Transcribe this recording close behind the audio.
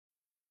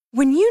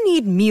When you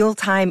need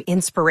mealtime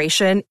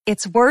inspiration,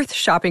 it's worth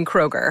shopping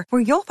Kroger,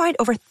 where you'll find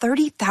over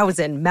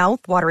 30,000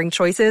 mouth-watering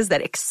choices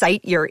that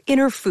excite your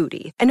inner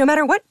foodie. And no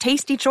matter what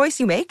tasty choice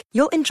you make,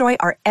 you'll enjoy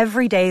our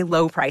everyday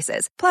low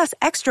prices, plus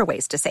extra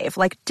ways to save,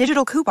 like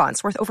digital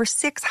coupons worth over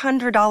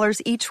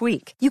 $600 each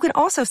week. You can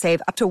also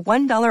save up to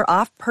 $1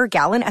 off per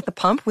gallon at the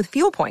pump with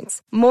fuel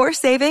points. More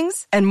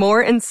savings and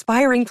more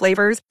inspiring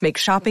flavors make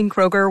shopping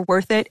Kroger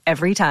worth it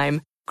every time.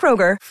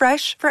 Kroger,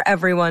 fresh for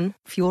everyone.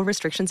 Fuel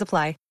restrictions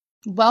apply.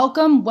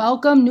 Welcome,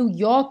 New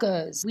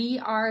Yorkers. We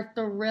are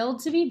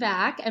thrilled to be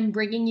back and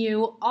bringing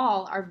you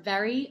all our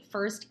very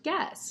first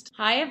guest.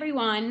 Hi,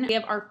 everyone. We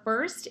have our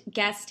first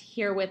guest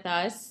here with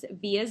us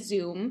via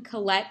Zoom,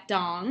 Colette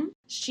Dong.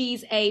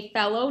 She's a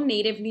fellow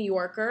native New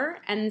Yorker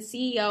and the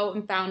CEO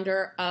and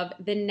founder of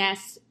the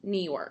Ness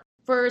New York.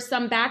 For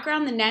some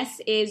background, the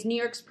Ness is New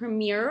York's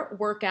premier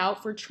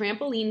workout for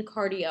trampoline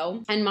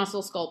cardio and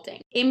muscle sculpting.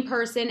 In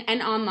person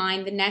and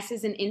online, the Ness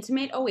is an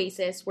intimate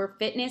oasis where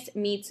fitness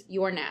meets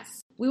your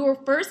Ness. We were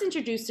first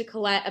introduced to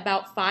Colette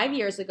about 5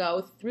 years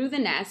ago through the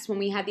Ness when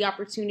we had the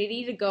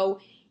opportunity to go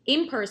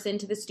in person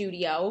to the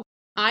studio.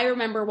 I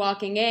remember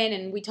walking in,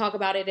 and we talk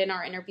about it in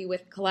our interview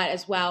with Colette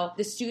as well.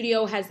 The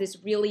studio has this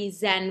really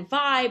zen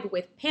vibe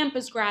with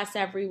pampas grass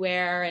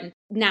everywhere and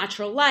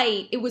natural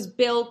light. It was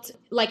built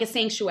like a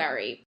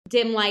sanctuary.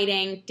 Dim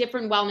lighting,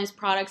 different wellness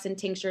products and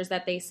tinctures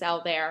that they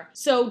sell there.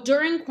 So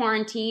during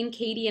quarantine,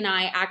 Katie and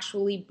I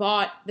actually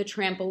bought the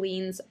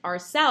trampolines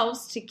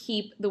ourselves to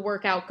keep the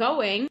workout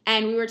going,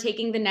 and we were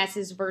taking the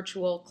Ness's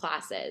virtual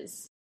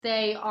classes.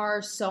 They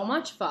are so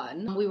much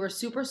fun. We were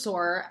super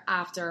sore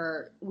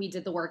after we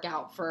did the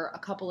workout for a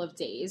couple of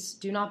days.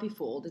 Do not be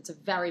fooled. It's a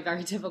very,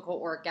 very difficult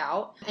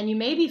workout. And you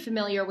may be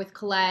familiar with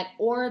Colette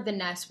or the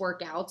Ness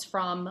workouts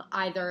from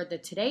either the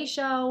Today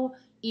Show,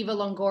 Eva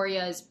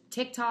Longoria's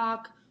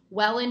TikTok,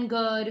 Well and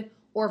Good,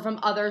 or from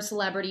other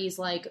celebrities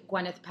like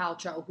Gwyneth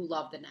Paltrow who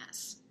love the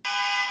Ness.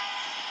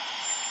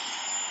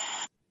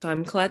 So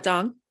I'm Colette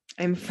Dong.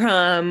 I'm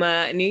from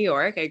New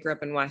York. I grew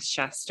up in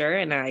Westchester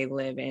and I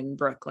live in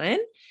Brooklyn.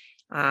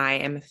 I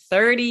am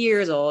 30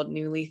 years old,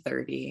 newly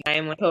 30. I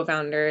am one of the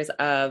co-founders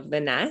of the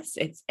Ness.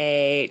 It's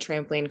a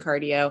trampoline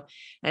cardio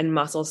and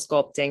muscle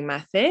sculpting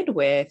method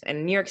with a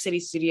New York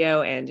City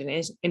studio and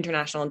an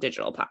international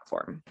digital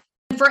platform.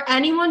 For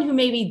anyone who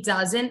maybe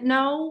doesn't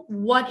know,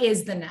 what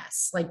is the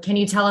Ness? Like, can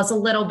you tell us a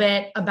little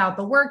bit about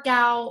the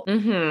workout?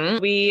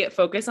 We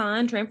focus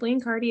on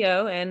trampoline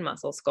cardio and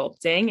muscle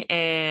sculpting,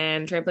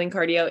 and trampoline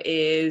cardio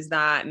is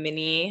that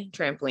mini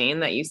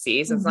trampoline that you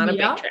see. So it's not a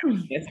big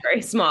trampoline, it's a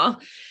very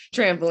small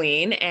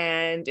trampoline,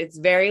 and it's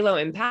very low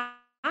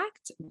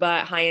impact,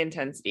 but high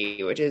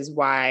intensity, which is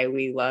why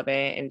we love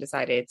it and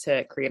decided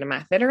to create a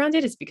method around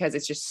it. It's because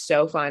it's just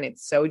so fun.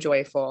 It's so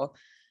joyful.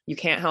 You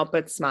can't help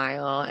but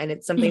smile. And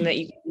it's something that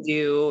you can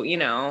do, you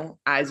know,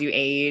 as you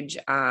age,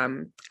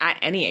 at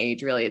any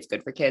age, really. It's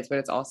good for kids, but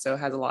it also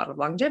has a lot of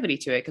longevity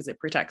to it because it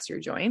protects your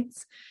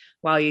joints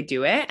while you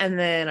do it. And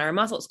then our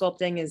muscle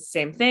sculpting is the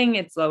same thing.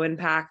 It's low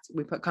impact.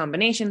 We put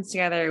combinations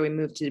together. We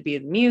move to the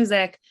beat of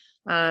music.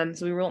 So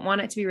we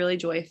want it to be really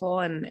joyful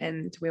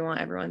and we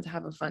want everyone to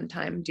have a fun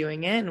time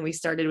doing it. And we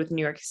started with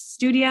New York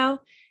studio,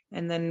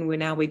 and then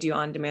we do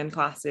on-demand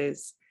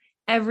classes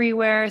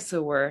everywhere.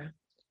 So we're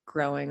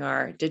growing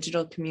our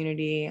digital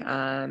community.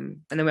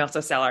 And then we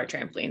also sell our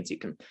trampolines. You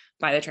can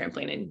buy the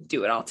trampoline and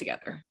do it all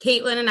together.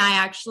 Caitlin and I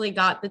actually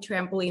got the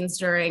trampolines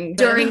during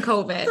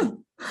COVID.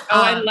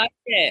 I loved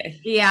it.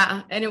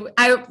 Yeah. And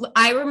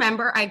I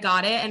remember I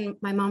got it and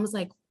my mom was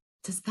like,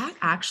 does that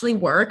actually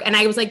work? And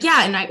I was like,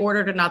 yeah. And I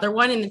ordered another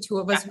one and the two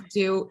of us would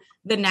do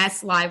the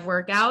Ness live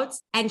workouts.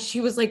 And she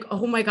was like,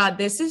 oh my God,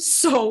 this is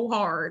so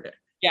hard.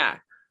 Yeah.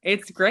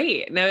 It's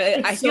great. No,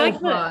 I feel like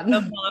the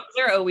moms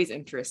are always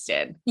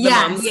interested.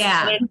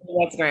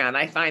 What's going on?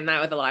 I find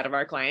that with a lot of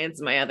our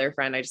clients. My other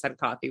friend I just had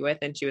coffee with,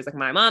 and she was like,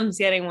 my mom's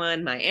getting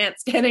one, my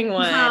aunt's getting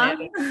one.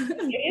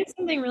 It is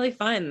something really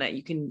fun that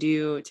you can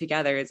do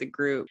together as a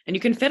group, and you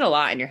can fit a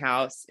lot in your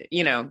house,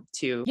 you know,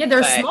 too. Yeah,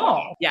 they're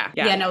small. Yeah.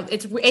 No,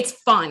 it's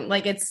fun.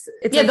 Like it's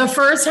yeah. The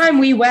first time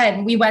we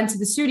went to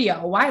the studio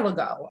a while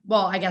ago.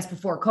 Well, I guess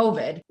before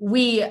COVID,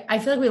 I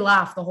feel like we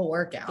laughed the whole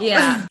workout.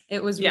 Yeah,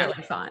 it was really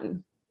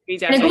fun.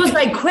 And it goes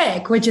like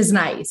quick, which is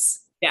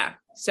nice. Yeah.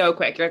 So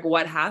quick. You're like,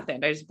 what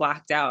happened? I just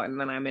blacked out and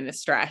then I'm in a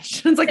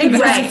stretch. It's like,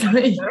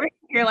 exactly.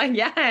 You're like,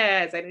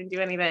 yes, I didn't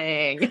do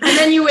anything. And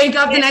then you wake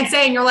up the next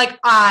day and you're like,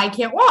 I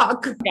can't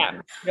walk.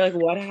 Yeah. You're like,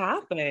 what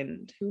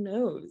happened? Who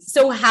knows?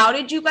 So how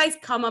did you guys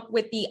come up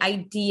with the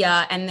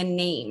idea and the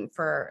name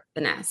for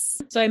the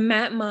Ness? So I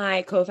met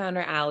my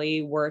co-founder,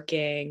 Allie,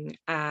 working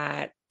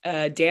at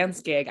a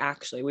dance gig.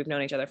 Actually, we've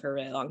known each other for a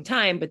really long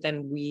time, but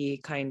then we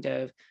kind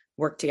of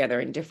worked together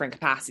in different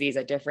capacities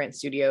at different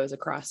studios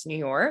across New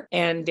York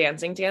and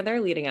dancing together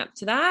leading up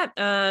to that.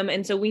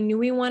 And so we knew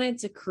we wanted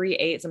to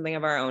create something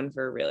of our own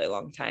for a really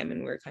long time.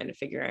 And we were kind of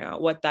figuring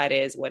out what that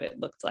is, what it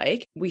looked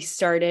like. We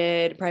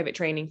started private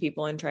training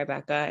people in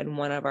Tribeca, and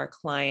one of our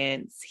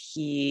clients,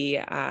 he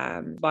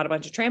bought a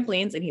bunch of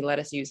trampolines and he let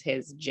us use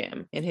his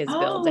gym in his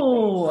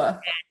building.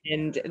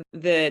 And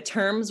the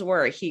terms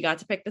were he got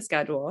to pick the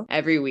schedule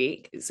every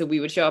week. So we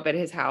would show up at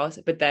his house,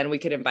 but then we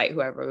could invite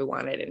whoever we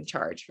wanted in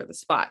charge for the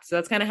spot. So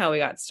that's kind of how we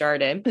got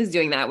started, was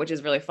doing that, which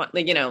is really fun.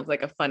 Like,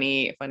 like a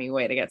funny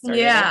way to get started.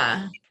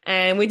 Yeah.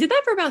 And we did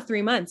that for about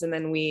 3 months. And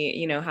then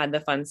we, had the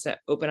funds to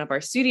open up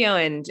our studio,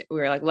 and we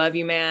were like, love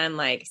you, man.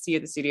 Like, see you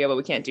at the studio, but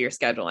we can't do your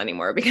schedule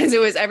anymore, because it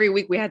was every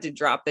week we had to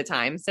drop the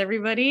times to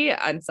everybody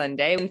on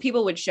Sunday, and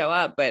people would show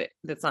up, but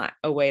that's not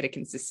a way to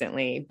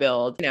consistently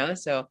build,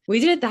 so we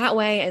did it that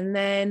way. And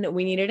then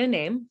we needed a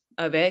name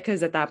of it,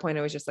 because at that point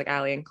it was just like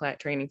Allie and Colette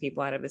training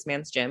people out of this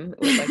man's gym.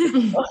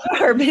 It was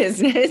like our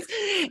business.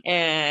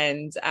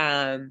 And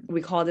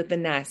we called it the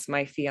Ness.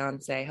 My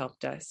fiance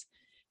helped us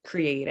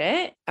create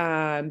it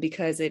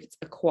because it's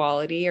a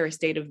quality or a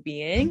state of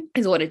being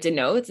is what it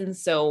denotes. And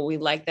so we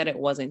like that it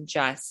wasn't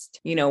just,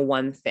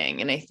 one thing.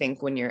 And I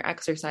think when you're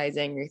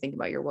exercising, you're thinking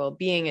about your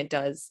well-being, it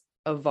does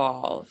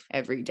evolve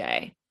every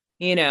day,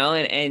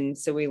 and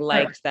so we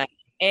liked that.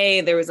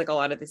 There was like a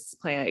lot of this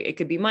plan. It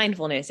could be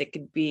mindfulness. It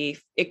could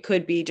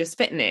be just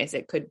fitness.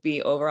 It could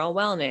be overall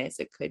wellness.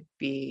 It could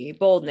be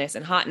boldness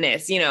and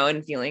hotness,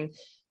 and feeling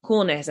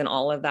coolness and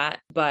all of that.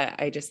 But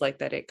I just like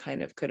that it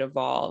kind of could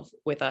evolve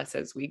with us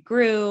as we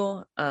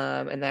grew,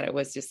 and that it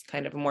was just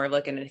kind of more of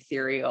like an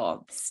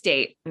ethereal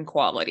state and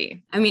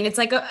quality. I mean, it's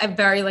like a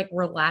very like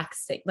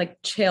relaxing, like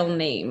chill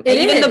name.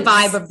 Even the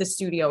vibe of the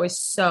studio is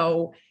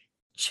so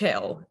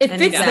chill. It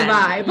fits the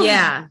vibe.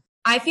 Yeah.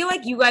 I feel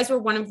like you guys were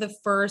one of the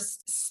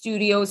first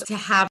studios to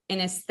have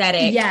an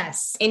aesthetic.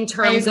 Yes. In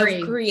terms of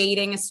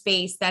creating a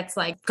space that's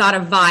like got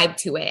a vibe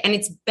to it. And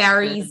it's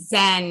very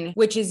zen,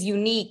 which is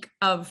unique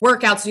of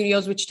workout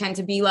studios, which tend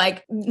to be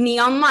like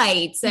neon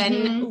lights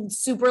and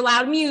super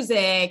loud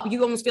music.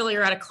 You almost feel like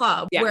you're at a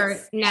club. Yes.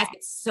 Where Ness,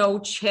 it's so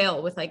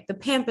chill with like the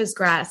pampas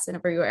grass and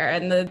everywhere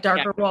and the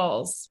darker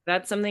walls.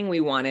 That's something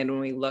we wanted when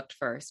we looked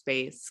for our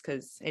space,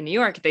 because in New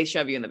York, they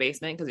shove you in the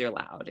basement because you're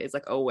loud. It's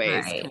like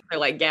always, or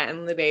like get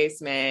in the basement.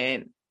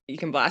 You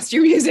can blast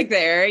your music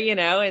there,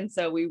 and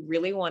so we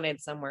really wanted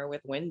somewhere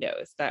with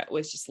windows that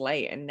was just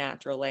light and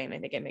natural light. And I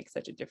think it makes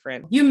such a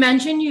difference. You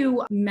mentioned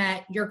you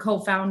met your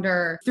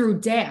co-founder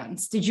through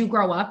dance. Did you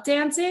grow up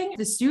dancing?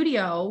 The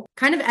studio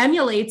kind of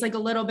emulates like a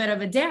little bit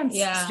of a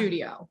dance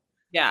studio.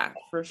 Yeah,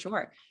 for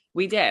sure.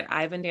 We did.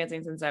 I've been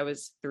dancing since I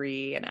was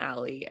 3, and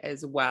Allie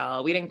as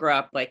well. We didn't grow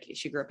up like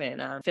she grew up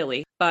in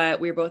Philly, but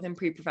we were both in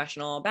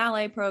pre-professional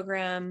ballet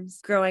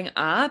programs growing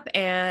up.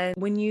 And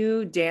when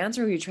you dance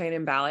or you train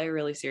in ballet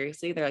really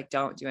seriously, they're like,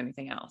 don't do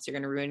anything else. You're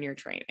going to ruin your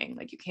training.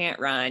 Like, you can't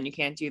run, you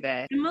can't do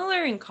this.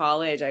 Similar in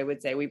college, I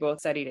would say. We both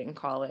studied in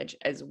college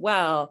as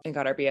well and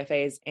got our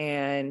BFAs,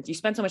 and you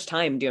spend so much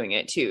time doing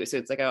it too. So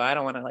it's like, oh, I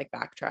don't want to like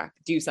backtrack,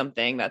 do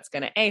something that's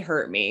going to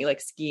hurt me,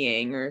 like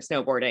skiing or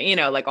snowboarding,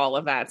 like all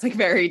of that. It's like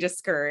very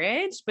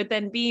discouraged. But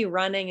then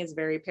running is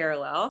very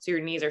parallel. So your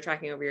knees are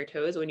tracking over your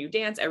toes. When you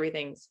dance,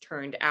 everything's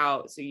turned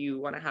out. So you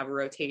want to have a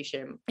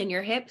rotation in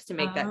your hips to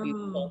make that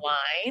beautiful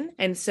line.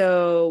 And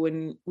so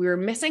when we were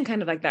missing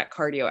kind of like that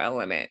cardio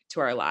element to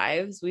our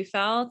lives, we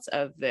felt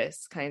of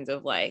this kind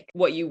of like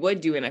what you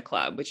would do in a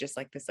club, which is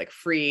like this like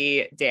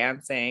free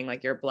dancing,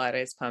 like your blood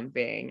is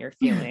pumping, you're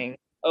feeling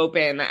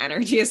open, the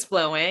energy is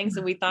flowing.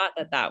 So we thought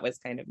that was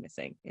kind of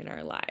missing in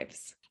our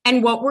lives.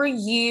 And what were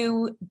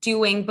you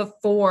doing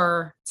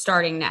before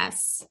starting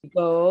Ness?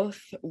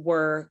 Both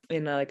were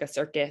in a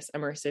circus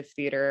immersive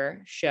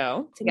theater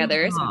show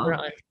together. So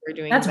we're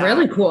doing that's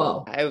really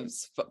cool. It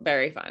was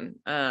very fun.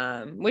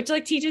 Which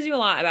like teaches you a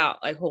lot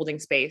about like holding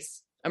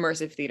space,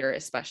 immersive theater,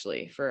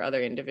 especially for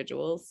other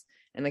individuals,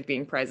 and like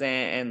being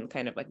present and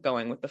kind of like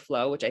going with the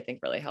flow, which I think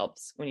really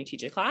helps when you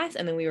teach a class.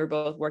 And then we were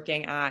both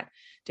working at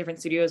different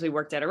studios. We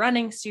worked at a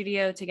running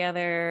studio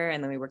together,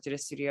 and then we worked at a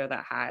studio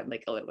that had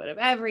like a little bit of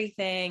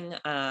everything.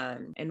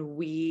 And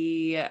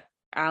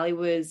Allie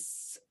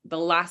was the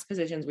last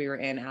positions we were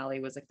in. Allie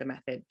was like the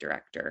method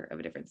director of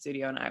a different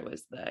studio, and I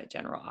was the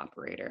general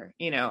operator,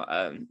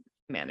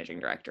 managing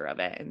director of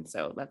it. And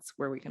so that's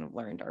where we kind of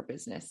learned our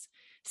business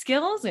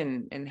skills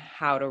and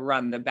how to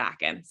run the back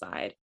end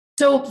side.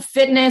 So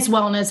fitness,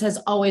 wellness has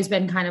always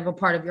been kind of a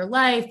part of your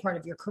life, part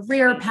of your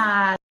career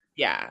path.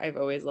 Yeah, I've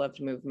always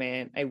loved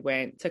movement. I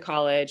went to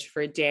college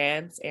for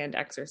dance and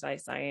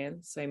exercise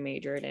science. So I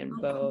majored in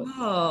both.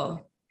 Oh.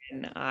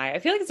 And I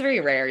feel like it's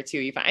very rare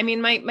too. I mean,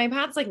 my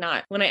path's like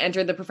not, when I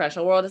entered the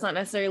professional world, it's not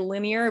necessarily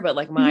linear, but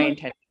like my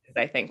intentions,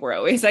 I think, were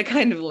always like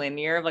kind of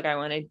linear of like, I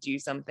want to do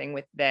something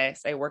with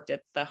this. I worked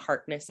at the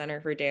Harkness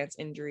Center for Dance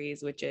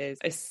Injuries, which is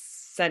a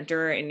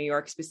center in New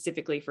York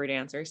specifically for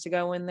dancers to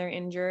go when they're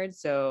injured.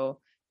 So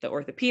the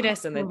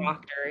orthopedists and the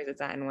doctors,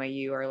 it's at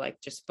NYU, are like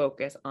just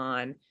focus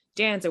on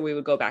dance. And we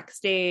would go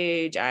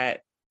backstage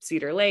at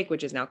Cedar Lake,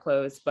 which is now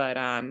closed, but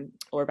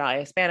or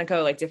Ballet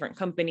Hispanico, like different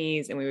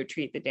companies, and we would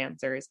treat the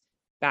dancers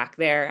back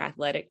there,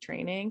 athletic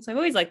training. So I've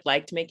always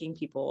liked making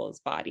people's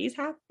bodies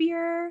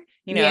happier,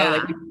 like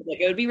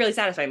it would be really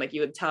satisfying. Like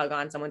you would tug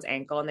on someone's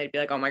ankle and they'd be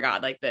like, oh my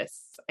God, like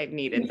this, I've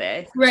needed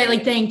this. Right.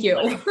 Like, thank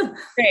you.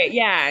 Great.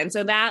 Yeah. And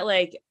so that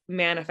like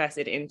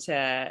manifested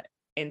into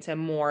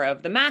more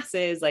of the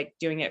masses, like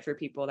doing it for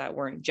people that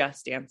weren't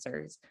just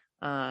dancers,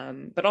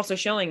 but also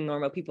showing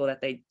normal people that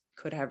they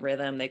could have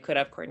rhythm, they could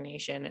have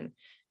coordination, and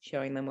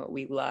showing them what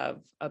we love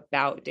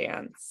about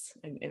dance,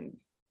 and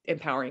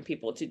empowering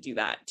people to do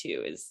that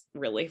too is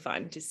really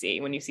fun to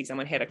see. When you see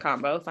someone hit a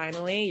combo,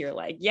 finally, you're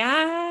like,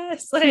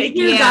 yes, like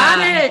you got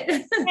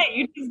it. Yeah,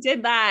 you just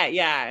did that.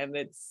 Yeah. And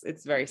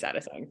it's very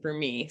satisfying for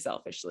me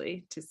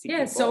selfishly to see.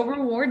 Yeah, it's so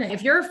rewarding.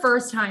 If you're a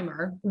first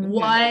timer,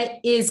 what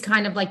is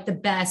kind of like the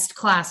best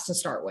class to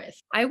start with?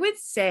 I would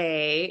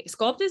say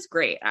Sculpt is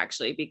great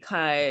actually,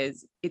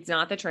 because it's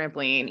not the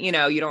trampoline. You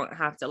don't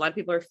have to, a lot of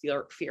people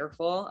are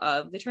fearful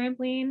of the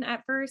trampoline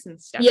at first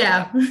and stuff.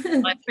 Yeah.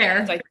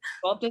 Fair. So I think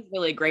Sculpt is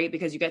really great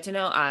because you get to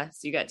know us,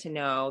 you get to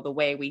know the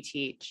way we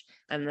teach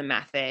and the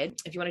method.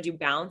 If you want to do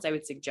bounce, I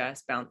would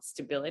suggest Bounce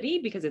Stability,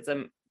 because it's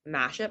a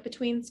mashup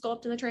between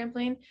Sculpt and the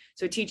trampoline.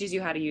 So it teaches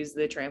you how to use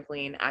the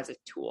trampoline as a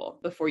tool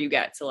before you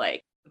get to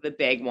like the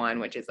big one,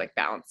 which is like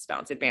Bounce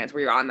Advanced,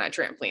 where you're on that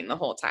trampoline the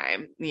whole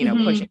time,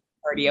 pushing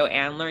cardio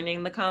and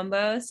learning the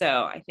combo. So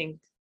I think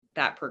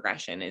that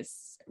progression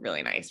is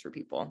really nice for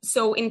people.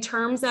 So in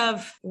terms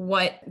of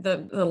what the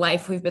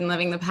life we've been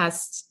living the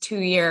past 2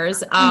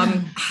 years,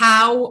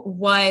 how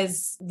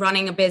was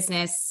running a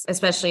business,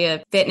 especially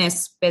a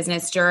fitness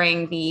business,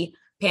 during the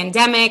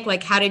pandemic?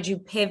 Like, how did you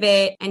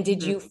pivot? And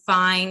did you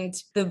find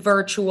the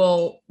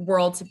virtual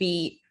world to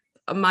be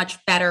a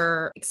much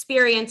better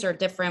experience or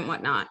different,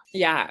 whatnot?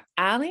 Yeah.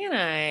 Allie and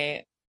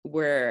I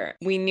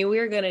we knew we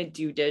were going to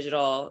do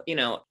digital,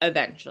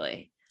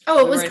 eventually.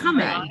 Oh, it was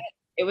coming.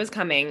 It was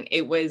coming.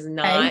 It was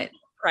not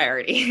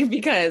priority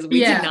because we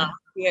did not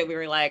see it. We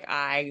were like,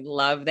 I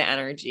love the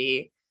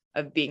energy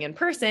of being in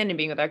person and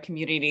being with our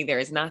community. There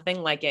is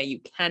nothing like it.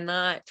 You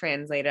cannot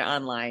translate it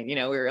online. We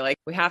were like,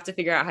 we have to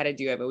figure out how to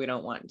do it, but we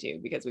don't want to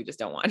because we just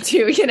don't want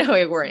to,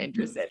 we weren't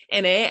interested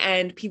in it.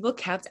 And people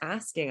kept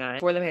asking us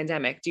for the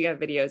pandemic, do you have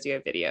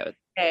videos?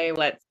 Okay,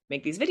 let's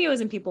make these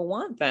videos and people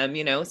want them,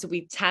 So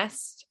we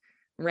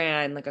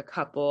ran like a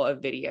couple of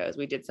videos.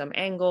 We did some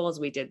angles,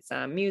 we did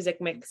some music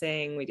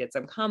mixing, we did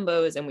some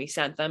combos, and we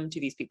sent them to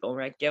these people.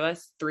 We're like, give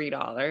us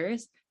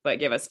 $3, but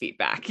give us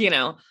feedback,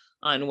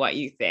 on what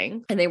you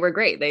think. And they were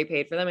great. They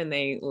paid for them and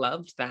they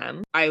loved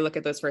them. I look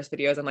at those first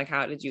videos. I'm like,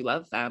 how did you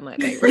love them? Like,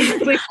 they were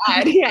really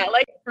bad. Yeah.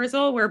 Like, first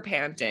of all, we're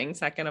panting.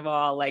 Second of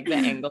all, like the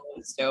angle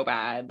is so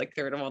bad. Like,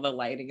 third of all, the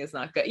lighting is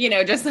not good,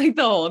 just like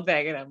the whole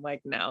thing. And I'm like,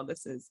 no,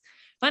 this is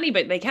funny,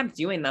 but they kept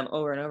doing them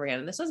over and over again.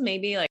 And this was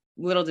maybe like,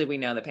 little did we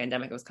know the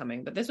pandemic was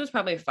coming, but this was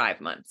probably 5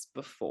 months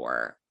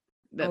before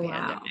the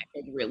pandemic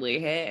really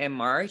hit in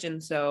March.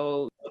 And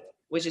so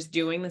was just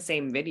doing the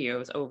same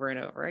videos over and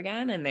over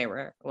again. And they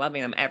were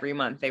loving them. Every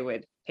month they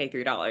would pay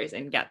 $3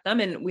 and get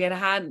them. And we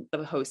had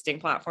the hosting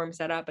platform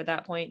set up at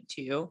that point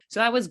too.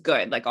 So that was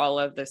good. Like all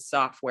of the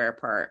software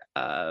part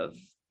of,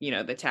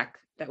 the tech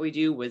that we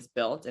do was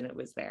built and it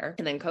was there.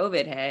 And then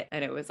COVID hit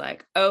and it was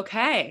like,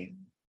 okay,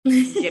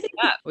 get it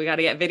up. We got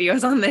to get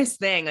videos on this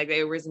thing. Like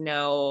there was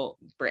no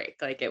break.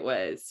 Like it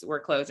was, we're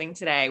closing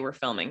today, we're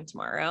filming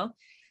tomorrow.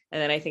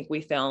 And then I think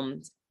we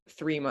filmed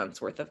 3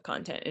 months worth of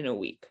content in a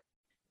week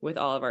with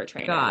all of our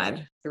trainers.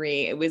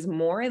 It was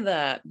more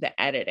the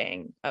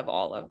editing of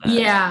all of them.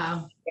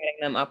 Yeah. Getting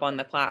them up on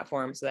the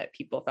platform so that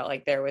people felt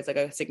like there was like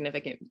a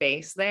significant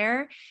base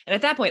there. And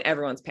at that point,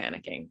 everyone's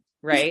panicking,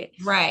 right?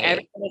 Right.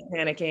 Everyone's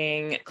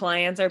panicking.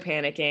 Clients are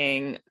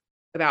panicking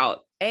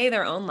about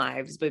their own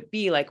lives, but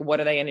B, like, what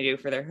are they going to do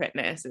for their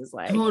fitness is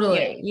like,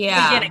 totally.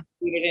 Yeah.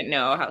 We didn't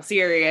know how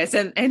serious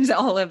and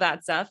all of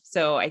that stuff.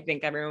 So I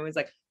think everyone was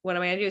like, what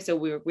am I going to do? So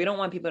we don't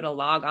want people to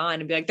log on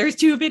and be like, there's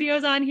 2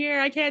 videos on here.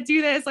 I can't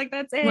do this. Like,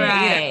 that's it.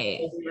 Right.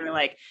 So we were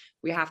like,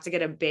 we have to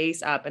get a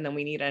base up and then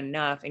we need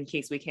enough in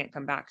case we can't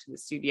come back to the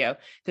studio.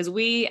 Because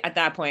we, at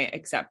that point,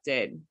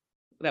 accepted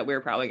that we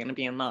were probably going to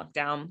be in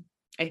lockdown,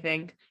 I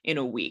think, in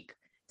a week.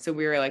 So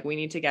we were like, we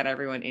need to get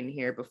everyone in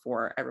here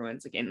before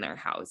everyone's like in their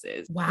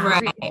houses. Wow.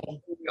 Right.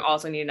 We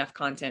also need enough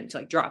content to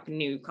like drop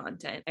new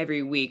content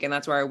every week. And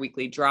that's where our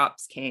weekly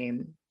drops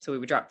came. So we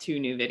would drop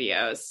 2 new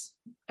videos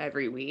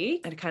every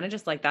week. And kind of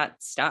just like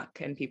that stuck.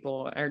 And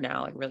people are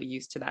now like really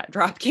used to that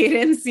drop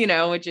cadence,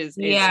 which is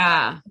we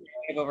have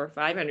over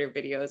 500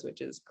 videos, which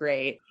is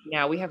great.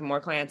 Now we have more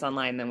clients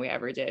online than we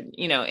ever did,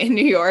 in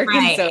New York.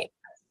 Right. And so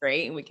that's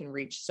great. And we can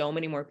reach so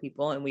many more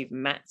people. And we've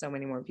met so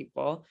many more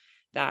people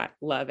that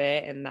love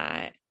it and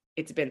that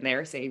it's been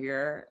their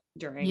savior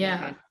during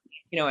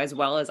as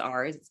well as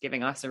ours. It's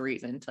giving us a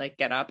reason to like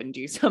get up and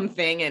do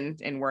something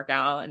and work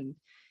out and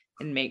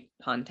make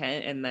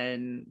content, and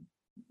then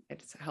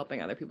it's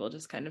helping other people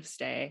just kind of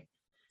stay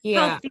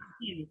healthy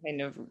and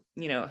kind of,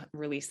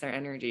 release their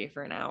energy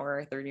for an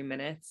hour, 30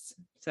 minutes.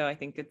 So I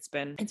think it's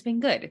been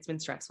good. It's been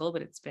stressful,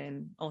 but it's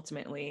been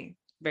ultimately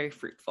very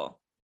fruitful.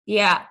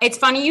 Yeah. It's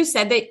funny you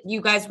said that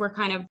you guys were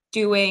kind of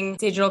doing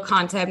digital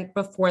content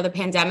before the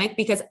pandemic,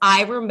 because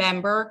I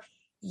remember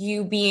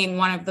you being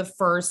one of the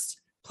first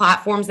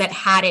platforms that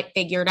had it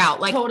figured out.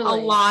 Like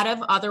Totally. A lot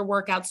of other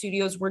workout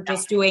studios were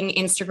just doing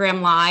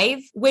Instagram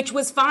Live, which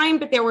was fine,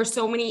 but there were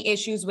so many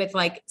issues with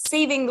like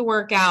saving the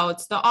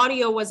workouts. The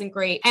audio wasn't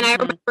great. And I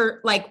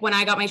remember like when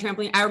I got my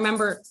trampoline, I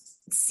remember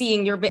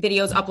seeing your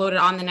videos uploaded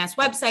on the Ness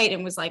website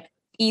and was like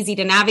easy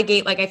to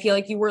navigate. Like I feel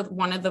like you were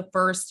one of the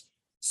first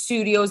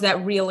studios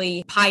that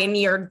really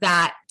pioneered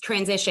that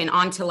transition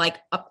onto like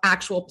an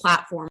actual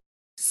platform.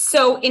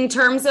 So in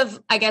terms of,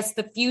 I guess,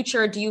 the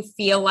future, do you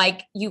feel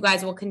like you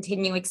guys will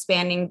continue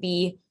expanding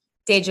the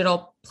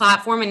digital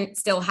platform and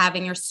still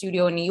having your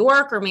studio in New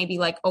York, or maybe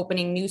like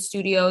opening new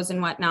studios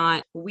and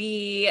whatnot?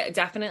 We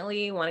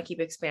definitely want to keep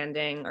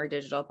expanding our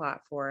digital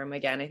platform.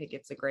 Again, I think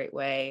it's a great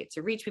way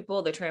to reach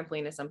people. The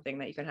trampoline is something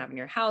that you can have in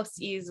your house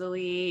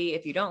easily.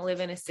 If you don't live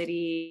in a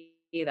city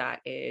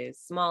that is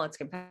small, it's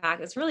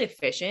compact, it's really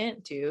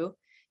efficient too.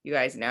 You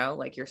guys know,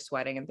 like you're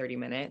sweating in 30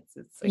 minutes.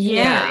 It's like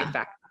very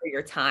effective for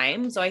your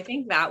time. So I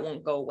think that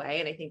won't go away.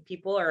 And I think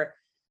people are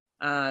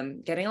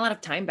getting a lot of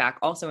time back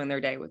also in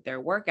their day with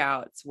their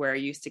workouts, where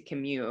you used to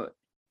commute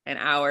an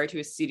hour to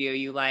a studio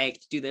you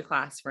liked, do the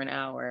class for an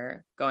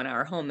hour, go an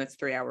hour home. That's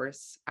 3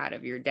 hours out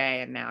of your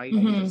day. And now you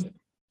can just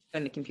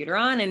turn the computer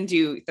on and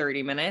do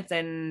 30 minutes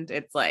and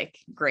it's like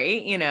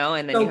great,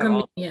 and then you have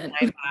all the time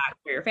back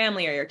for your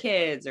family or your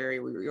kids or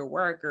your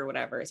work or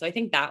whatever. So I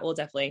think that will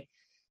definitely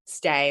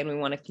stay, and we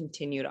want to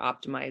continue to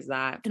optimize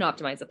that and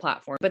optimize the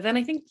platform. But then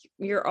I think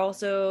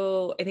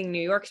I think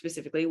New York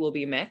specifically will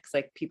be mixed.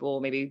 Like people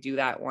maybe do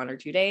that 1 or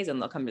 2 days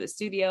and they'll come to the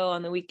studio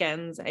on the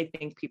weekends. I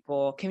think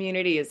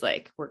community is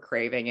like, we're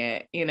craving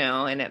it,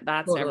 and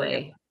that's never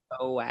going to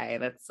go away.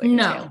 That's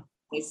like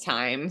this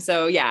time.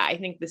 So yeah, I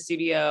think the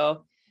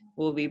studio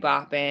will be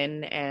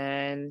bopping,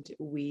 and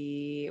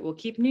we will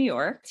keep New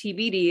York.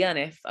 TBD on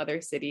if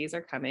other cities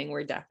are coming.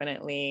 We're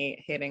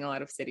definitely hitting a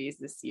lot of cities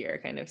this year,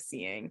 kind of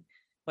seeing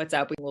what's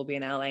up. We will be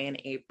in LA in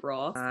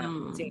April,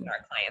 seeing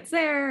our clients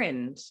there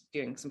and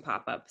doing some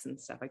pop-ups and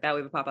stuff like that.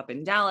 We have a pop-up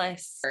in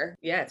Dallas.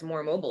 Yeah, it's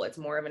more mobile. It's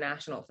more of a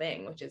national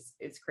thing, which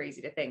is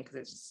crazy to think,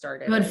 because it just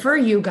started. Good for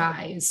you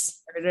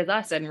guys. Started with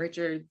us and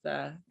Richard's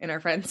and our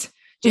friends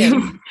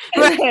Jim.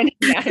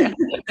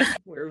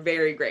 We're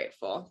very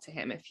grateful to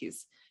him if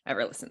he's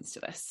ever listens to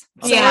this.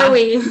 So are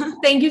we.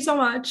 Thank you so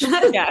much.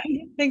 Yeah,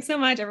 thanks so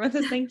much. Everyone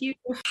says thank you.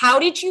 How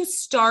did you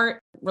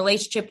start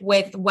relationship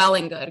with Well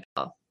and Good?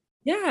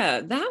 Yeah,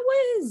 that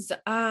was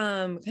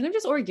kind of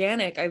just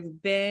organic.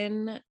 I've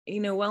been,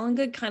 Well and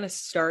Good kind of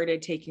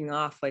started taking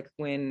off like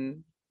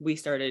when we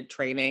started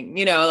training,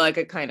 like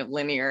a kind of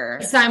linear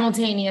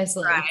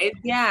simultaneously. Right.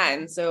 Yeah.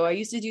 And so I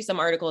used to do some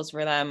articles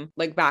for them,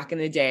 like back in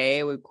the day.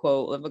 I would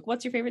quote like,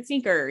 "What's your favorite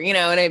sneaker?" And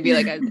I'd be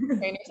like,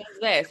 "Trainer says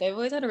this." I've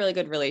always had a really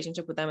good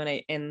relationship with them,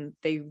 and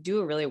they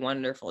do a really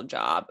wonderful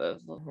job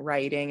of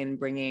writing and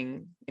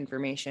bringing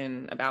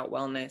information about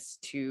wellness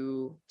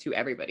to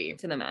everybody,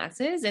 to the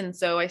masses. And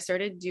so I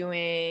started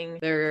doing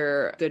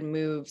their Good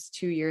Moves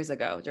 2 years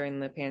ago during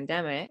the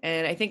pandemic.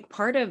 And I think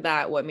part of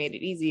that, what made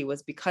it easy,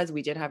 was because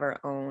we did have our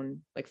own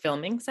like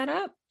filming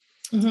setup.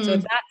 So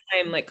at that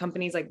time, like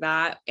companies like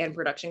that and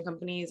production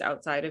companies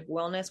outside of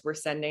wellness were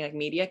sending like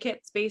media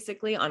kits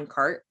basically on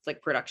carts,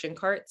 like production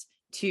carts,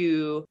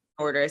 to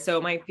order. So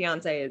my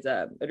fiance is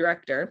a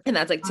director, and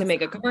that's like to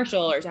make a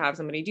commercial or to have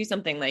somebody do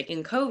something. Like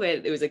in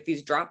COVID, it was like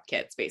these drop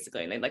kits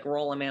basically, and they'd like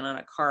roll them in on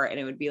a cart, and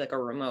it would be like a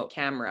remote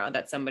camera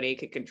that somebody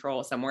could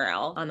control somewhere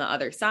else on the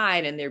other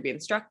side. And there'd be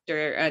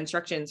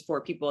instructions for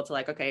people to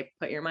like, okay,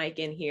 put your mic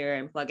in here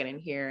and plug it in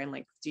here and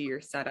like do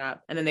your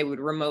setup. And then they would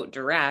remote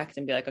direct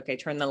and be like, okay,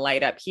 turn the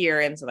light up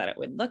here, and so that it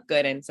would look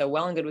good. And so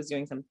Well and Good was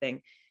doing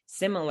something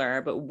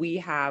similar, but we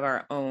have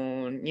our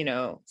own,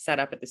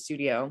 setup at the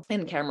studio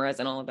and cameras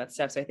and all of that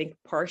stuff. So I think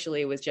partially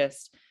it was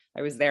just,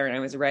 I was there and I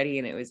was ready,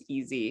 and it was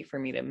easy for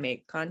me to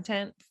make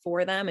content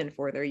for them and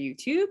for their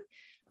YouTube.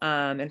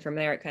 And from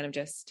there, it kind of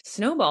just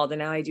snowballed, and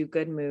now I do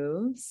Good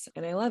Moves,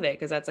 and I love it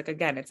because that's like,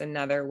 again, it's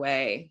another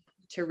way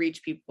to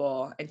reach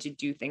people and to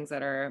do things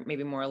that are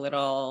maybe more a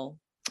little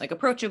like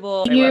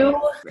approachable. Do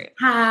you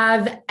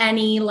have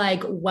any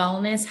like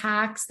wellness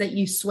hacks that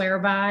you swear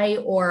by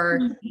or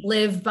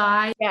live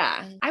by?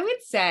 Yeah, I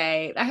would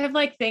say I have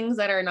like things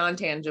that are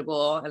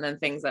non-tangible, and then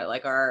things that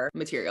like are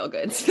material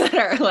goods that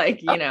are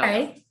like,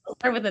 I'll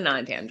start with the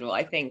non-tangible.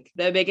 I think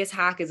the biggest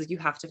hack is like you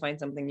have to find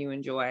something you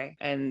enjoy,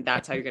 and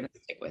that's how you're going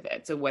to stick with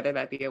it. So whether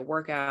that be a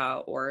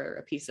workout or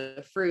a piece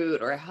of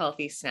fruit or a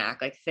healthy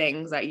snack, like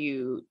things that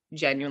you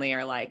genuinely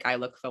are like, I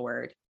look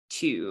forward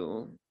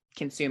to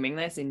consuming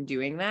this and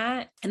doing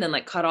that, and then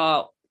like cut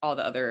all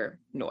the other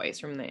noise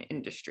from the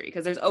industry,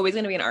 because there's always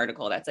going to be an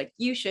article that's like,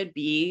 you should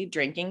be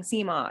drinking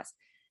sea moss,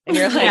 And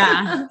you're like,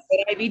 Yeah.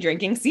 should I be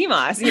drinking sea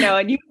moss? You know,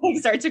 and you like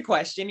start to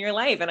question your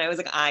life. And I was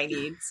like, I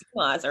need sea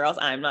moss or else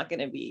I'm not going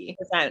to be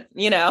percent,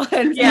 you know?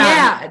 And so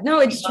Yeah, no,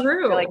 it's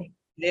true. like,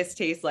 this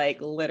tastes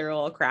like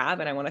literal crap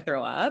and I want to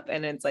throw up.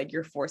 And it's like,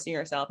 you're forcing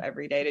yourself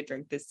every day to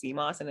drink this sea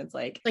moss. And it's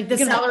like the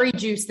celery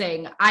juice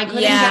thing. I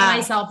couldn't get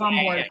myself on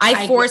board.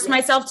 I forced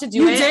myself to do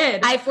You it.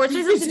 did. I forced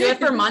myself to do it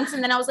for months.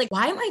 And then I was like,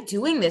 why am I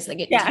doing this? Like,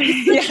 it yeah.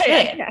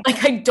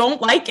 like, I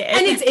don't like it.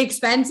 And it's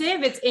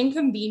expensive. It's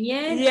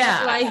inconvenient.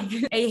 Yeah.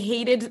 Like, I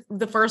hated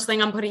the first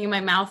thing I'm putting in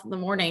my mouth in the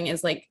morning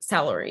is like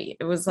celery.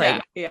 It was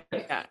like, yeah.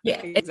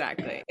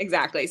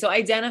 Exactly. So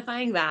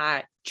identifying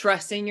that,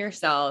 trusting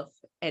yourself,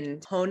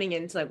 and honing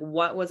into like,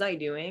 what was I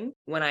doing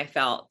when I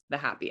felt the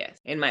happiest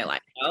in my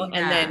life? You know?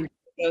 And then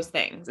those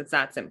things, it's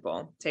that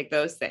simple. Take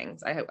those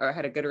things. I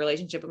had a good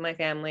relationship with my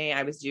family.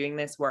 I was doing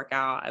this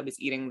workout. I was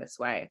eating this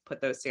way,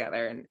 put those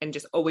together and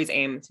just always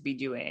aim to be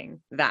doing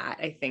that,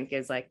 I think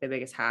is like the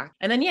biggest hack.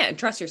 And then,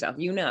 trust yourself,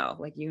 you know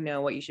what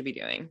you should be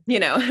doing,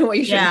 what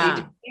you shouldn't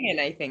be doing. And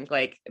I think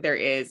like there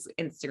is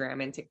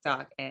Instagram and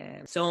TikTok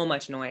and so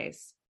much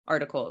noise,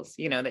 articles,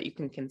 that you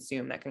can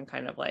consume that can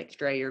kind of like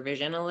stray your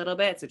vision a little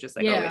bit. So just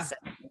like always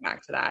sending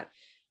back to that,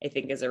 I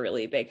think is a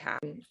really big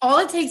hack. All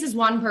it takes is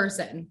one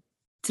person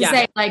to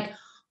say like,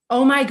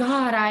 oh my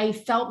God, I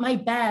felt my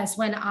best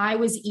when I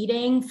was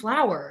eating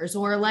flowers,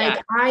 or like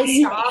I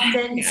stopped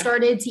and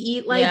started to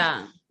eat like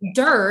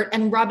dirt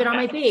and rub it on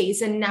my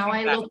face. And now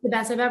I look the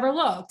best I've ever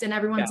looked. And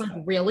everyone's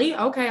like, really?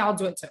 Okay, I'll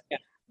do it too. Yeah,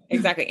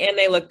 exactly. And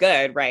they look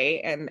good.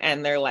 Right.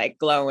 And they're like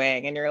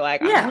glowing and you're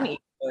like, I don't eat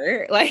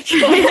dirt. Like,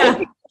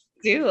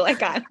 do like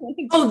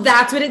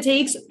that's what it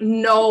takes,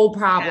 no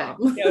problem.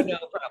 No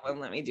problem,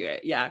 let me do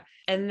it.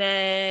 And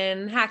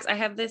then hacks, I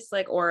have this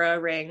like aura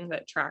ring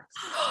that tracks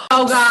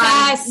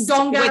God,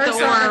 don't get with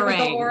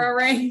the aura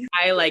ring.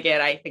 I like it.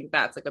 I think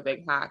that's like a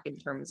big hack in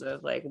terms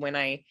of like when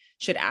I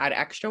should add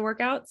extra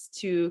workouts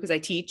to, because I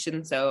teach,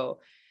 and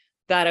so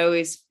that I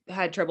always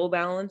had trouble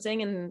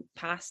balancing in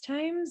past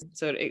times.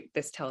 So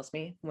this tells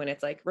me when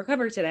it's like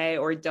recover today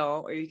or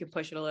don't, or you can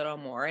push it a little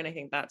more. And I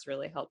think that's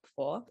really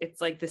helpful. It's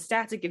like the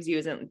stats it gives you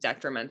isn't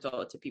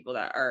detrimental to people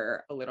that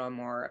are a little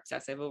more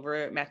obsessive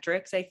over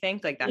metrics. I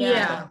think like that's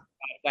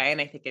way.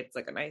 And I think it's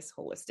like a nice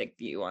holistic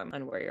view on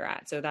where you're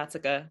at. So that's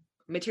like a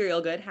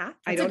material good hack.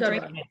 I don't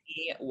drink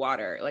any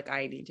water. Like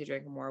I need to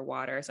drink more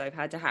water. So I've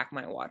had to hack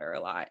my water a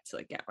lot to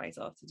like get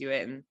myself to do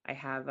it. And I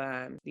have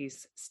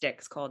these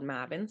sticks called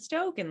Mab and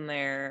Stoke, and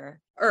they're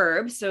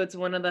herbs. So it's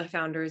one of the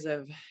founders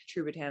of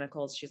True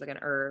Botanicals. She's like an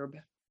herb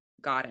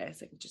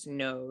goddess, like just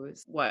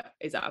knows what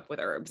is up with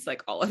herbs.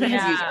 Like all of us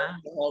use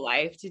herbs the whole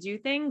life to do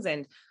things.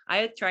 And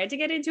I tried to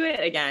get into it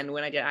again.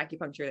 When I did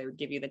acupuncture, they would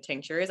give you the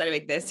tinctures. I'd be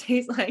like, this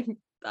tastes like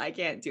I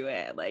can't do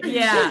it. Like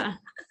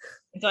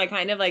so I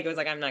kind of like, it was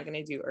like, I'm not going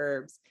to do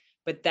herbs,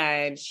 but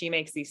then she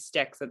makes these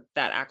sticks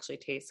that actually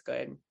taste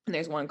good. And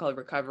there's one called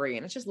Recovery,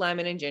 and it's just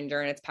lemon and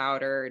ginger, and it's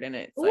powdered, and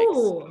it's like,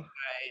 so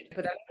good.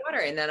 Put that in water,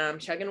 and then I'm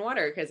chugging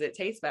water because it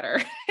tastes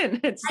better.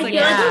 And it's I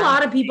feel like a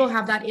lot of people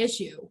have that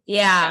issue.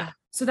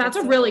 So that's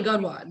a really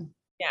good one.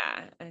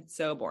 Yeah. It's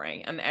so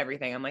boring. I'm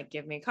everything. I'm like,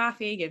 give me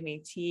coffee, give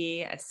me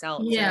tea, a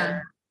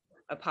seltzer,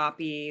 a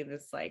poppy.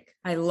 This like,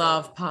 I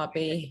love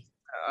poppy.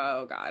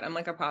 Oh God. I'm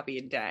like a poppy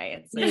a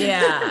day. It's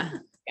like,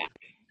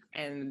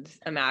 and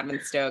a Mab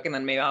and Stoke, and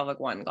then maybe I'll have like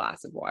one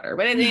glass of water.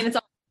 But I mean, it's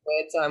all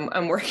good. So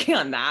I'm working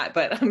on that,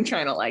 but I'm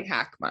trying to like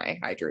hack my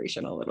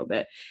hydration a little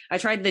bit. I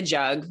tried the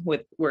jug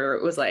where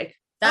it was like,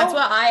 that's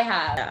what I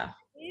have.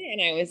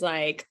 And I was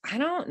like, I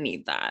don't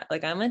need that.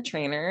 Like, I'm a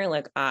trainer.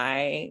 Like,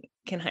 I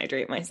can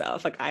hydrate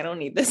myself. Like, I don't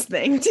need this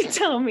thing to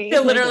tell me. To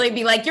literally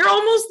be like, you're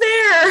almost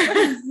there. And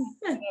I was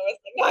like,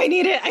 no, I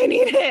need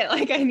it.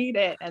 Like, I need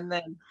it. And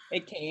then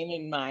it came,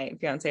 and my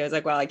fiance was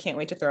like, well, I can't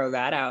wait to throw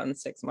that out in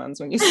 6 months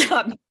when you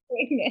stop doing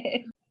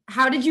it.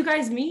 How did you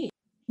guys meet?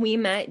 We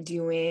met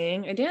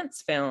doing a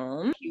dance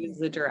film. He was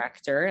the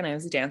director and I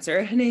was a dancer,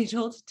 an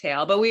age-old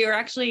tale, but we were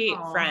actually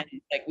friends.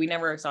 Like, we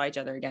never saw each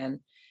other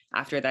again.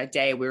 After that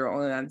day, we were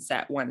only on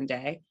set one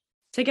day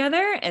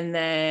together, and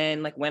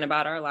then like went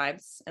about our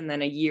lives. And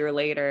then a year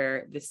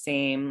later, the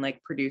same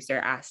like producer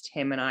asked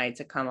him and I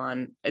to come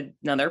on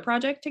another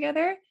project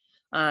together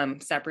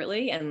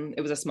separately. And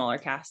it was a smaller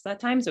cast that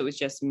time. So it was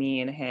just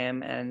me and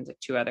him and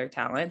 2 other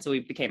talent. So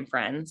we became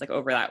friends like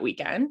over that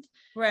weekend.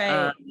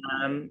 Right.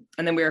 And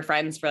then we were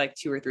friends for like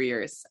 2 or 3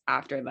 years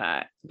after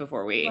that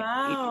before we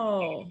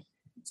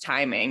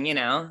timing,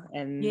 and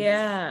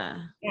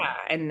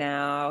and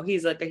now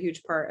he's like a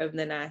huge part of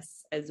the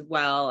Ness as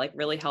well, like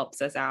really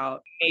helps us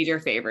out, major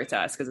favor to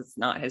us because it's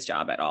not his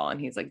job at all, and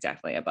he's like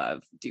definitely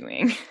above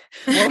doing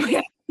what we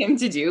ask him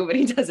to do, but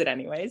he does it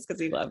anyways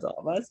because he loves all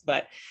of us.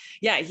 But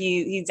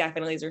he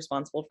definitely is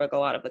responsible for like a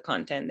lot of the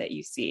content that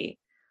you see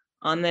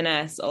on the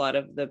Ness, a lot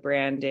of the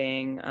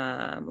branding,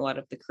 a lot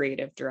of the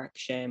creative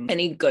direction,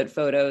 any good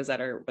photos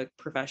that are like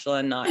professional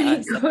and not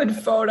us. Good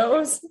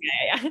photos.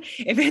 Yeah.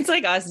 If it's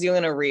like us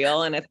doing a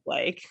reel and it's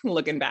like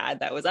looking bad,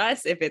 that was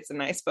us. If it's a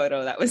nice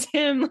photo, that was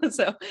him.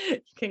 So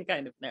you can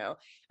kind of know.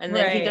 And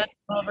then he does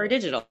all of our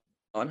digital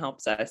and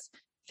helps us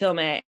film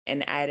it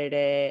and edit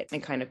it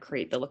and kind of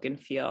create the look and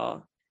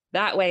feel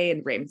that way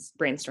and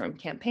brainstorm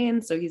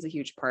campaigns. So he's a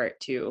huge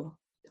part too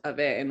of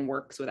it and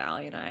works with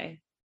Allie and I.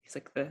 He's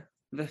like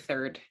the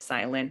third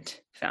silent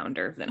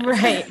founder of the Ness.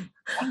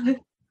 Right.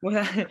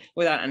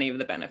 without any of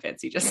the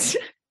benefits. He just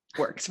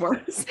works for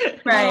us.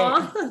 Right.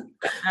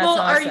 Well,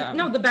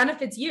 awesome. the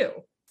benefit's you.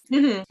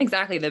 Mm-hmm.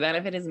 Exactly. The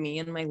benefit is me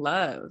and my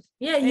love.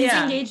 Yeah, he's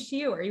engaged to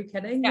you. Are you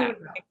kidding? Yeah,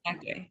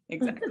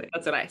 exactly.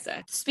 That's what I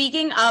said.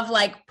 Speaking of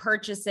like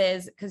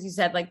purchases, because you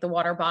said like the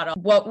water bottle,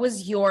 what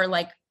was your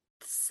like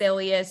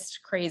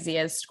silliest,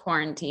 craziest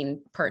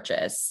quarantine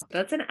purchase?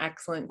 That's an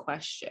excellent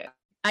question.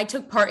 I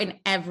took part in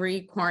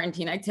every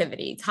quarantine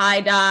activity.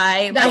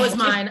 Tie-dye. That was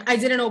mine. I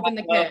didn't open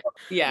the kit.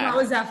 Yeah. That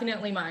was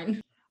definitely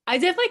mine. I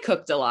definitely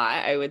cooked a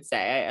lot, I would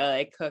say. I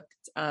like cooked.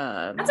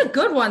 That's a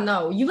good one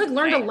though. You like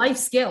learned a life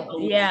skill.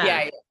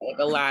 Yeah. Like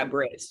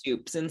elaborate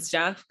soups and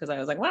stuff because I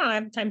was like, wow, I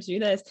have time to do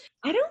this.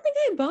 I don't think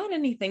I bought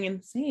anything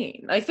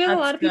insane. I feel a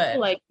lot of people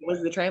like,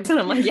 was the tramp? And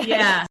I'm like,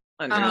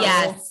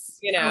 yes.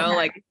 You know,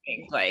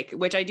 like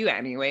which I do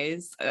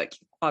anyways. Like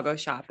I'll go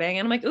shopping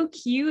and I'm like, oh,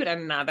 cute,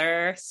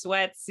 another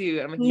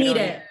sweatsuit. I'm like, need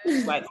it.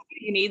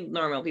 You need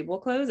normal people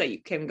clothes that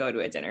you can go to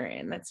a dinner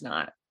in. That's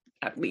not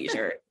at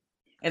leisure.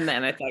 And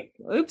then it's like,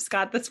 oops,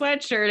 got the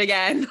sweatshirt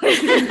again.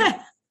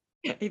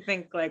 I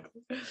think like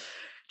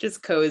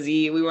just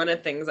cozy. We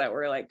wanted things that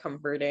were like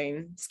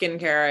comforting.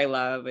 Skincare, I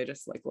love. I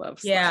just like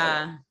love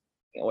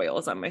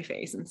oils on my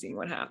face and seeing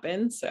what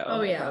happens. So a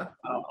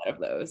lot of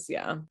those.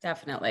 Yeah,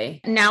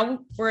 definitely. Now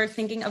we're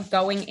thinking of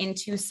going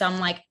into some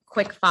like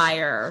quick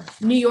fire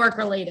New York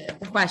related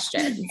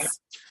questions.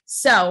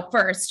 So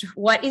first,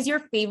 what is your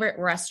favorite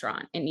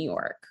restaurant in New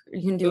York?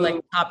 You can do like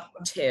top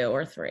 2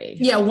 or 3.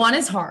 Yeah, one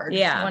is hard.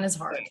 Yeah. One is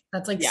hard.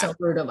 That's like so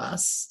rude of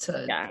us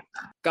to. Yeah.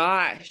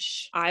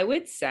 Gosh, I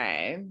would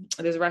say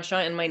there's a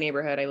restaurant in my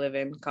neighborhood. I live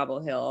in Cobble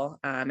Hill.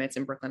 It's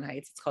in Brooklyn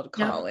Heights. It's called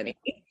Colony.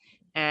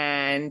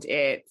 And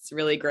it's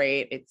really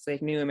great. It's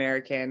like new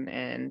American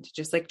and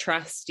just like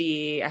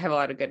trusty. I have a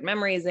lot of good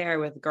memories there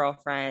with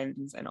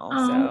girlfriends and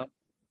also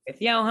with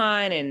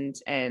Johan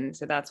and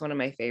so that's one of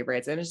my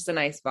favorites. And it's just a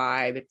nice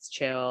vibe. It's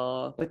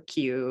chill, but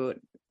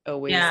cute,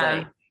 always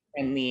like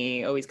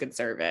friendly, always good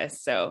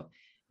service. So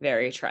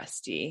very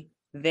trusty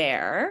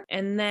there.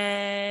 And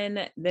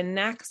then the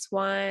next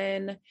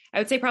one, I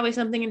would say probably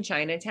something in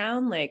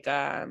Chinatown, like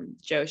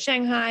Joe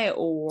Shanghai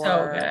or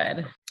so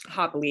good.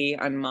 Hop Lee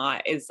on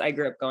Mott I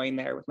grew up going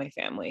there with my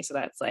family. So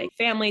that's like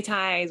family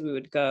ties. We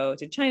would go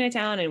to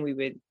Chinatown and we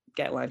would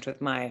get lunch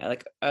with my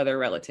like other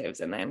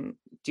relatives and then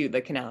do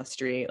the Canal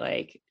Street,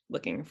 like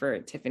looking for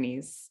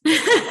Tiffany's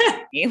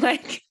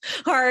like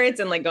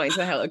hearts and like going to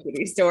the Hello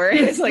Kitty store.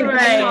 It's like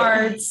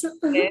hearts.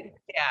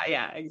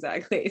 Yeah,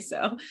 exactly.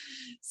 So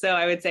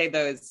I would say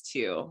those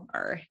two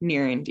are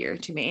near and dear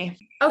to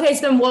me. Okay,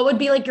 so then what would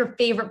be like your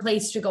favorite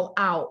place to go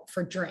out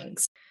for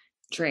drinks?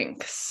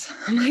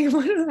 I'm like,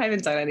 I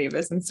haven't done any of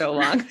this in so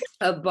long.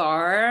 A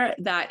bar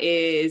that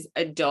is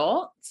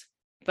adult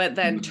but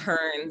then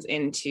turns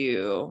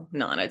into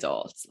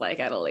non-adults like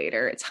at a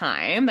later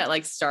time, that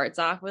like starts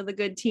off with a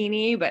good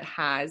teeny but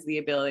has the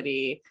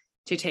ability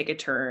to take a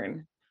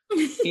turn,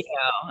 you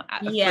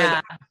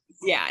know.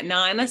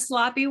 Not in a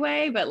sloppy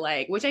way, but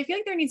like, which I feel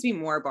like there needs to be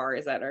more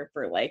bars that are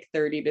for like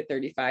 30 to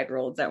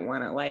 35-year-olds that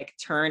want to like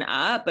turn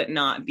up but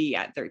not be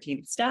at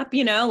 13th step,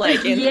 you know,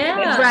 like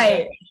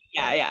right.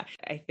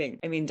 I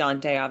think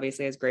Dante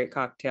obviously has great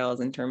cocktails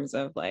in terms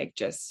of like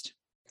just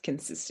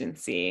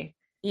consistency.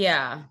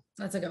 Yeah,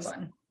 that's a good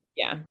one.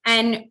 Yeah.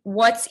 And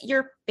what's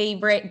your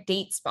favorite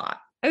date spot?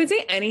 I would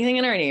say anything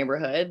in our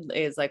neighborhood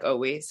is like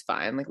always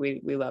fun. Like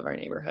we love our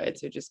neighborhood.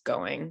 So just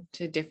going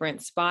to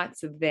different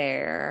spots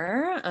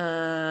there.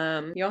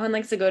 Johan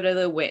likes to go to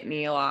the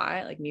Whitney a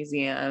lot, like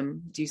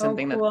museum, do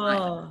something that's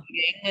not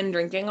eating and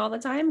drinking all the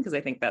time. Because I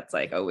think that's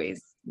like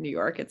always New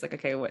York. It's like,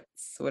 okay, what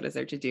is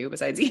there to do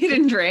besides eat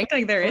and drink?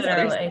 Like there is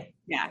other stuff.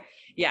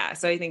 Yeah.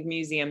 So I think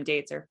museum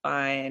dates are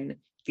fun.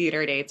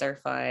 Theater dates are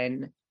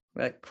fun.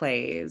 Like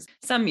plays,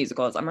 some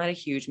musicals. I'm not a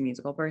huge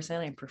musical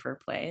person. I prefer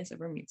plays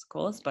over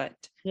musicals, but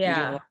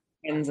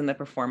friends in the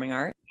performing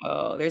art.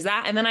 Oh, there's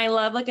that. And then I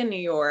love like a New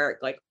York,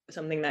 like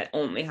something that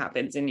only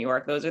happens in New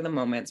York. Those are the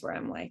moments where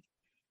I'm like,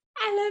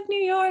 I love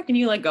New York. And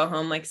you like go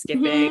home like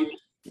skipping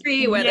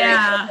street, whether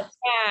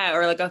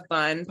or like a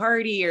fun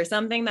party or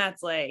something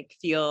that's like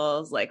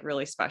feels like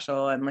really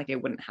special and like it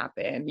wouldn't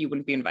happen. You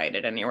wouldn't be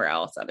invited anywhere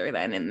else other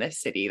than in this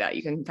city, that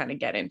you can kind of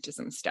get into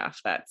some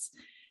stuff that's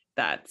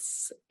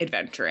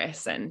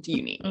adventurous and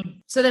unique.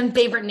 So then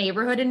favorite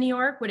neighborhood in New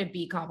York, would it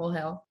be Cobble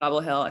Hill?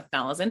 Cobble Hill,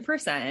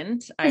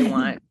 1,000%. I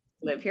want to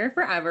live here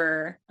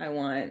forever. I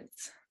want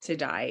to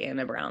die in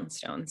a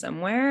brownstone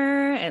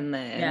somewhere. And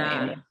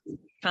then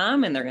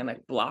come and they're going to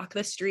block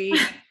the street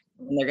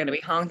and they're going to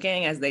be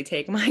honking as they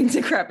take my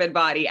decrepit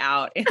body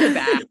out in the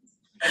back.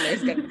 And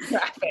there's going to be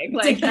traffic.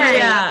 Like,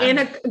 got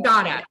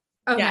it.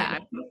 Okay. Yeah,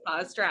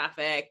 cause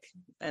traffic.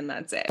 and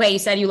that's it. Wait, you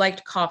said you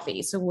liked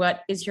coffee. So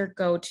what is your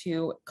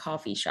go-to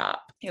coffee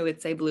shop? I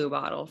would say Blue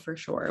Bottle for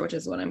sure, which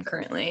is what I'm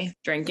currently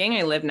drinking.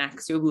 I live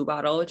next to a Blue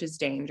Bottle, which is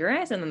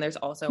dangerous. And then there's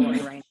also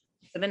one right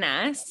next to the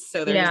Ness.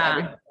 So there's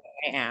everything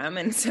I am.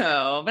 And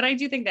so, but I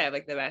do think they have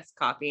like the best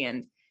coffee.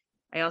 And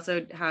I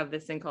also have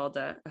this thing called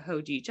a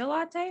hojicha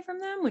latte from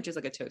them, which is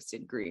like a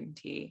toasted green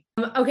tea.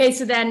 Okay,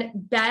 so then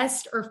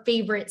best or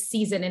favorite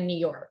season in New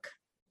York?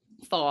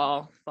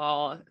 Fall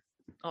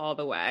all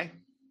the way.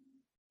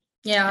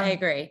 Yeah, I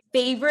agree.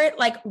 Favorite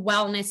like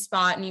wellness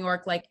spot in New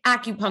York, like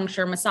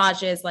acupuncture,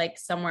 massages, like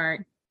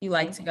somewhere you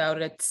like to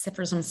go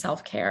for some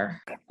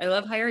self-care. I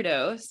love higher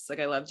dose. Like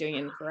I love doing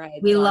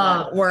infrared.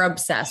 We're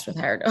obsessed with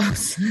higher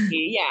dose.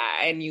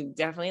 Yeah. And you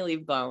definitely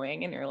leave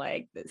glowing and you're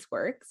like, this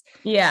works.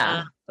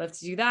 Yeah. Let's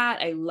do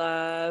that. I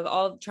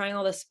love trying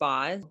all the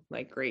spas,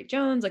 like Great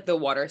Jones, like the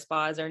water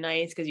spas are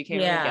nice because you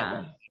can't really get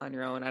them on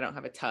your own. I don't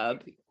have a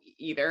tub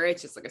either.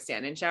 It's just like a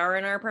stand-in shower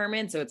in our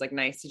apartment. So it's like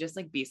nice to just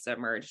like be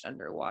submerged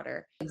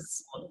underwater.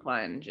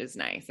 Plunge is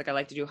nice. Like I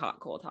like to do hot,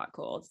 cold.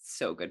 It's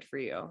so good for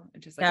you.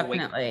 It's just like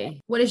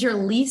definitely. What is your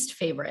least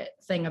favorite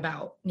thing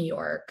about New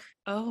York?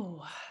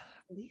 Oh,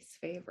 least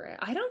favorite.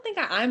 I don't think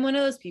I'm one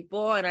of those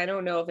people. And I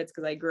don't know if it's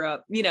because I grew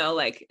up,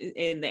 like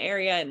in the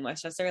area in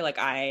Westchester. Like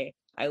I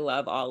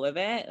love all of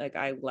it. Like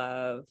I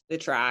love the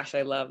trash.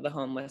 I love the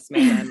homeless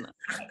man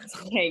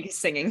like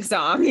singing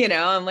song,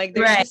 I'm like,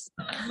 there's just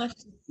so much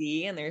to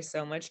see and there's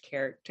so much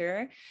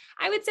character.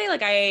 I would say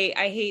like, I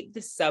hate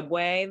the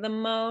subway the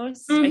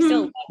most. I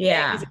still love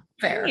it. It's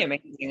fair. Really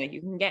amazing. Like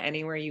you can get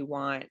anywhere you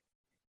want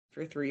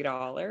for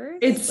 $3.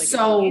 It's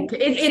like,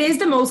 it is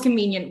the most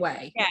convenient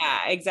way.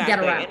 Yeah, exactly.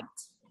 To get around.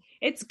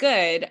 It's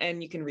good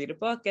and you can read a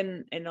book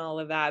and all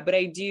of that. But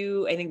I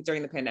think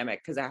during the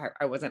pandemic, because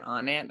I wasn't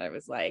on it, I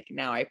was like,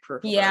 now I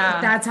prefer.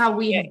 Yeah, that's how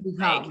we have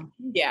become.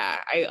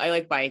 I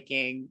like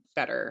biking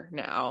better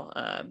now.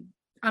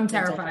 I'm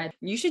terrified.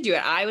 You should do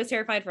it. I was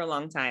terrified for a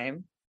long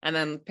time. And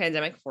then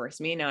pandemic forced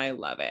me. Now I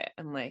love it.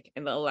 I'm like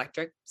in the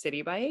electric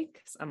city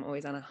bike. I'm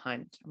always on a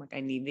hunt. I'm like,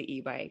 I need the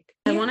e-bike.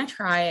 I want to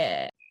try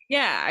it.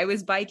 Yeah, I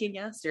was biking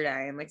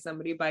yesterday and like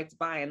somebody biked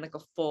by in like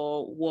a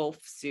full wolf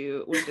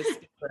suit with a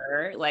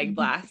speaker like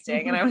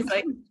blasting. And I was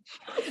like,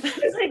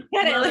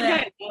 get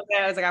it.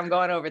 I was like, I'm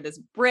going over this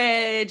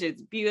bridge.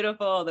 It's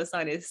beautiful. The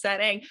sun is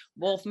setting.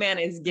 Wolfman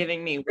is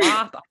giving me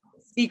WAP on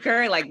the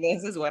speaker. Like,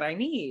 this is what I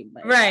need.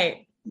 Like,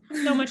 right.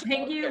 So much.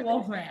 Thank you,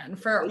 Wolfman,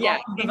 for all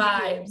the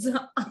vibes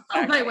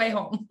on my way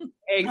home.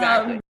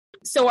 Exactly.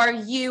 So are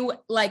you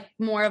like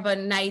more of a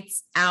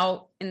nights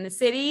out in the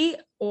city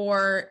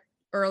or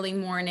early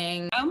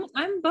morning?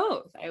 I'm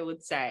both, I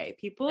would say.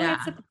 People get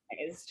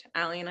surprised.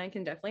 Allie and I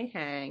can definitely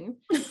hang.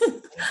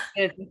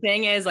 The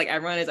thing is, like,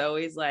 everyone is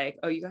always like,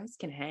 oh, you guys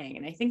can hang.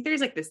 And I think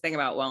there's like this thing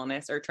about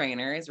wellness or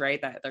trainers,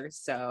 right? That they're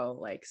so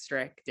like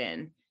strict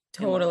and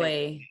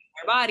totally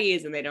their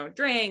bodies and they don't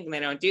drink and they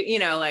don't do,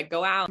 like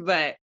go out.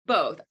 But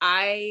both.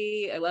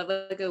 I love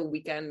like a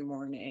weekend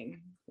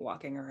morning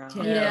walking around,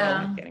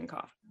 getting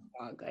coffee,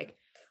 like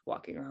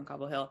walking around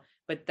Cobble Hill.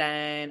 But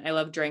then I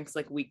love drinks,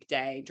 like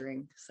weekday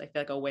drinks. I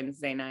feel like a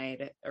Wednesday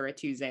night or a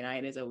Tuesday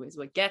night is always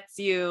what gets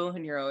you.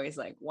 And you're always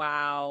like,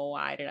 wow,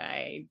 why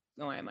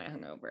am I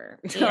hungover?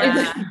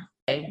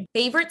 Yeah.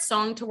 Favorite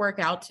song to work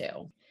out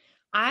to?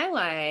 I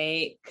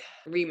like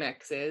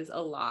remixes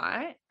a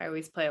lot. I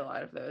always play a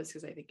lot of those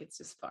because I think it's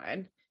just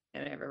fun.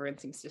 And everyone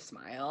seems to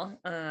smile.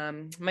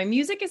 My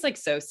music is like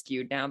so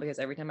skewed now because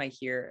every time I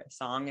hear a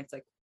song, it's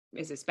like,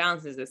 is this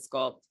bounce? Is this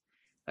sculpt?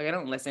 Like I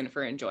don't listen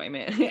for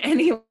enjoyment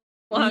any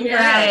longer.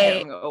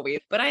 Right.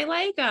 But I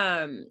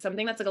like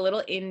something that's like a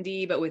little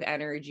indie but with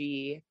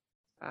energy,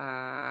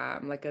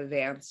 like a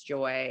Vance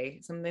Joy,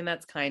 something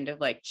that's kind of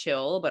like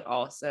chill but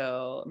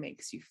also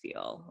makes you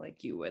feel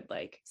like you would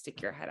like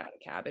stick your head out of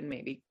a cab and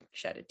maybe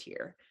shed a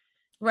tear.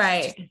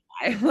 Right.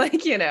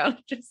 Like,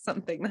 just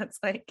something that's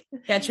like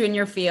get you in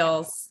your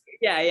feels.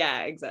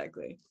 Yeah,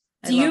 exactly.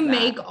 Do you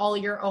make all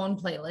your own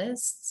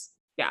playlists?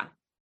 Yeah.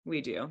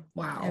 We do.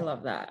 Wow. I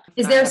love that.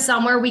 Is there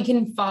somewhere we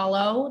can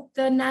follow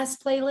the Ness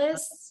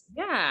playlists?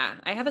 Yeah.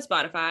 I have a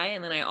Spotify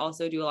and then I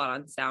also do a lot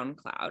on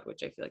SoundCloud,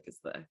 which I feel like is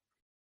the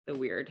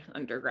weird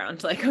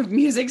underground like of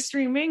music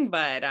streaming.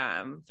 But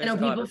I know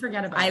people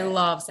forget about it. I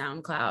love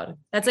SoundCloud.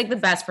 That's like the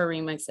best for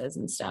remixes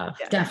and stuff.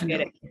 Yeah,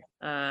 definitely.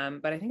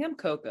 But I think I'm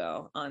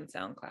Coco on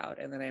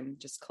SoundCloud and then I'm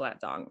just Colette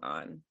Dong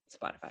on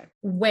Spotify.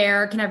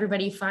 Where can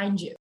everybody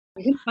find you?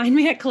 You can find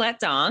me at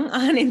Colette Dong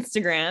on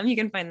Instagram. You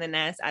can find the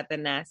Ness at the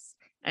Ness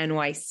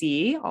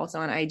NYC, also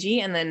on IG.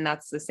 And then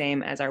that's the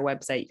same as our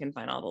website. You can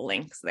find all the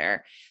links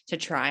there to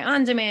try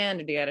on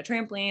demand or to get a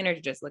trampoline or to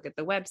just look at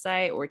the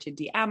website or to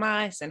DM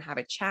us and have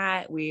a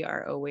chat. We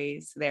are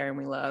always there and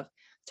we love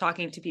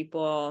talking to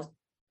people.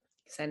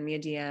 Send me a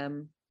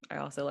DM. I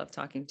also love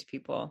talking to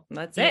people. And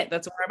that's it.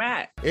 That's where I'm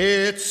at.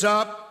 It's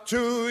up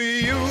to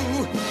you.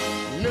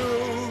 New